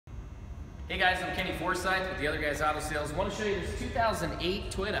Hey guys, I'm Kenny Forsyth with the Other Guys Auto Sales. I want to show you this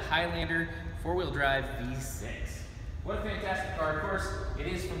 2008 Toyota Highlander four-wheel drive V6. What a fantastic car. Of course, it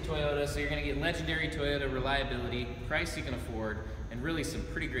is from Toyota, so you're going to get legendary Toyota reliability, price you can afford, and really some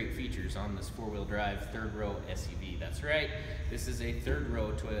pretty great features on this four-wheel drive third row SUV. That's right, this is a third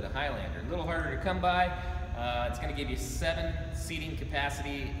row Toyota Highlander. A little harder to come by. It's going to give you 7 seating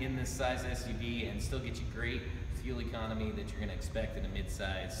capacity in this size SUV and still get you great fuel economy that you're going to expect in a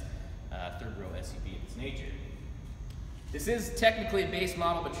mid-sized third row SUV of its nature. This is technically a base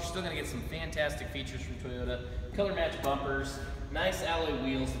model, but you're still going to get some fantastic features from Toyota. Color match bumpers, nice alloy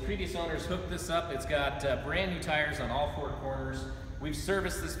wheels. The previous owners hooked this up. It's got brand new tires on all 4 corners. We've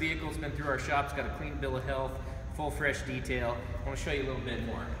serviced this vehicle. It's been through our shop. It's got a clean bill of health, full fresh detail. I want to show you a little bit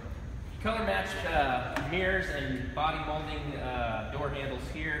more. Color match mirrors and body molding door handles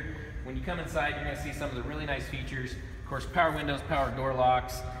here. When you come inside, you're going to see some of the really nice features. Of course, power windows, power door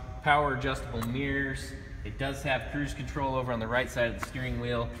locks, power adjustable mirrors. It does have cruise control over on the right side of the steering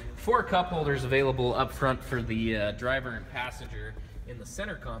wheel. 4 cup holders available up front for the driver and passenger in the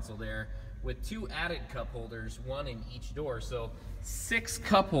center console there, with 2 added cup holders, 1 in each door. So 6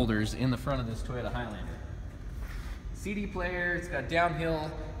 cup holders in the front of this Toyota Highlander. CD player, it's got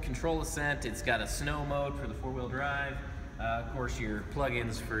downhill control ascent, it's got a snow mode for the 4-wheel drive. Of course, your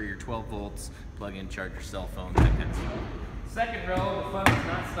plug-ins for your 12 volts, plug-in, charge your cell phone, that kind of stuff. Second row, the fun does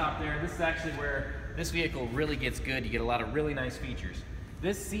not stop there. This is actually where this vehicle really gets good. You get a lot of really nice features.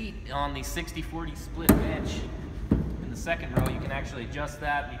 This seat on the 60-40 split bench in the second row, you can actually adjust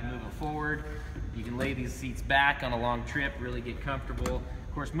that. You can move it forward. You can lay these seats back on a long trip, really get comfortable.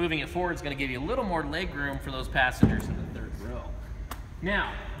 Of course, moving it forward is going to give you a little more leg room for those passengers in the third row.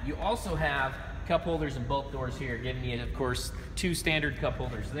 Now, you also have cup holders in both doors here, giving you, of course, 2 standard cup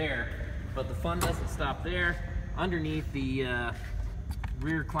holders there. But the fun doesn't stop there. Underneath the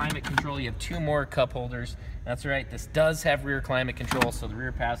rear climate control, you have 2 more cup holders. That's right, this does have rear climate control, so the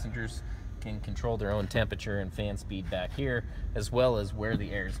rear passengers can control their own temperature and fan speed back here, as well as where the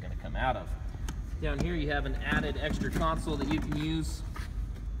air is going to come out of. Down here you have an added extra console that you can use.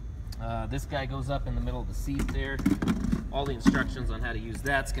 This guy goes up in the middle of the seat there. All the instructions on how to use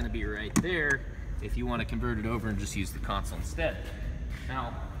that's going to be right there if you want to convert it over and just use the console instead.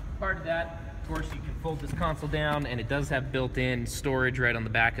 Now, part of that, of course, you can fold this console down, and it does have built-in storage right on the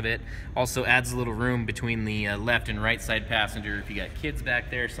back of it. Also adds a little room between the left and right side passenger. If you got kids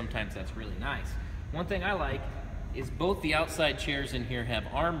back there, sometimes that's really nice. One thing I like is both the outside chairs in here have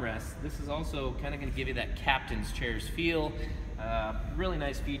armrests. This is also kind of going to give you that captain's chairs feel. Really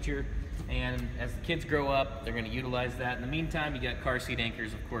nice feature, and as the kids grow up, they're going to utilize that. In the meantime, you got car seat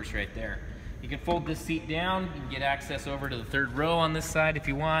anchors, of course, right there. You can fold this seat down. You can get access over to the third row on this side if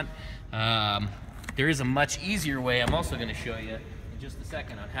you want. There is a much easier way I'm also going to show you in just a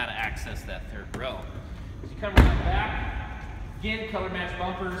second on how to access that third row. As you come around the back, again, color match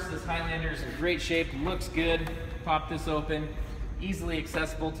bumpers. This Highlander is in great shape, looks good. Pop this open, easily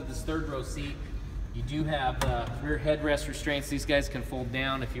accessible to this third row seat. You do have rear headrest restraints. These guys can fold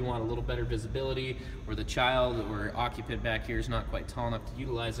down if you want a little better visibility, or the child or occupant back here is not quite tall enough to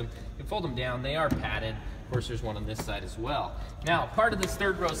utilize them. You can fold them down. They are padded. Of course, there's one on this side as well. Now, part of this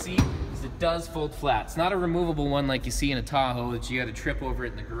third row seat is it does fold flat. It's not a removable one like you see in a Tahoe that you got to trip over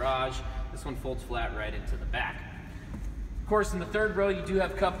it in the garage. This one folds flat right into the back. Of course, in the third row, you do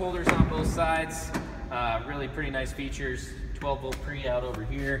have cup holders on both sides. Really pretty nice features. 12-volt pre-out over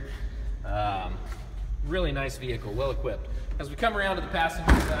here. Really nice vehicle, well equipped. As we come around to the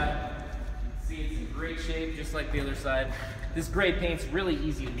passenger side, you can see it's in great shape, just like the other side. This gray paint's really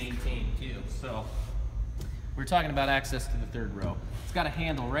easy to maintain too. So we're talking about access to the third row. It's got a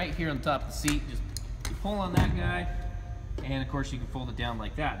handle right here on the top of the seat. Just you pull on that guy, and of course you can fold it down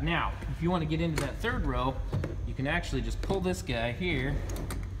like that. Now, if you want to get into that third row, you can actually just pull this guy here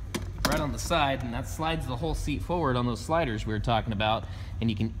right on the side, and that slides the whole seat forward on those sliders we were talking about, and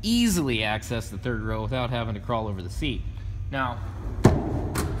you can easily access the third row without having to crawl over the seat. Now,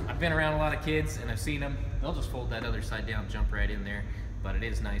 I've been around a lot of kids and I've seen them, they'll just fold that other side down, jump right in there, but it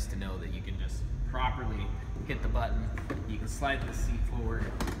is nice to know that you can just properly hit the button, you can slide the seat forward,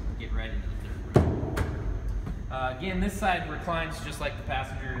 and get right into the third row. Again, this side reclines just like the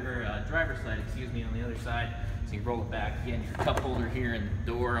passenger, or driver's side, excuse me, on the other side. So you roll it back. Again, your cup holder here and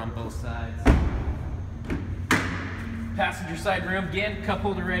the door on both sides. Passenger side room, again, cup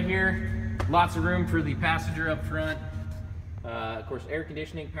holder right here. Lots of room for the passenger up front. Of course, air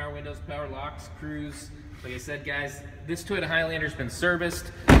conditioning, power windows, power locks, cruise. Like I said, guys, this Toyota Highlander's been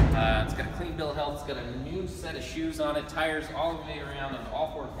serviced. It's got a clean bill of health. It's got a new set of shoes on it, tires all the way around on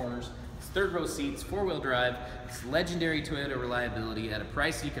all 4 corners. It's third row seats, 4-wheel drive. It's legendary Toyota reliability at a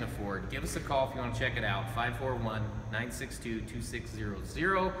price you can afford. Give us a call if you want to check it out,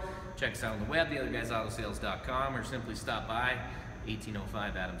 541-962-2600. Check us out on the web, theotherguysautosales.com, or simply stop by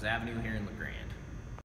 1805 Adams Avenue here in LeGrand.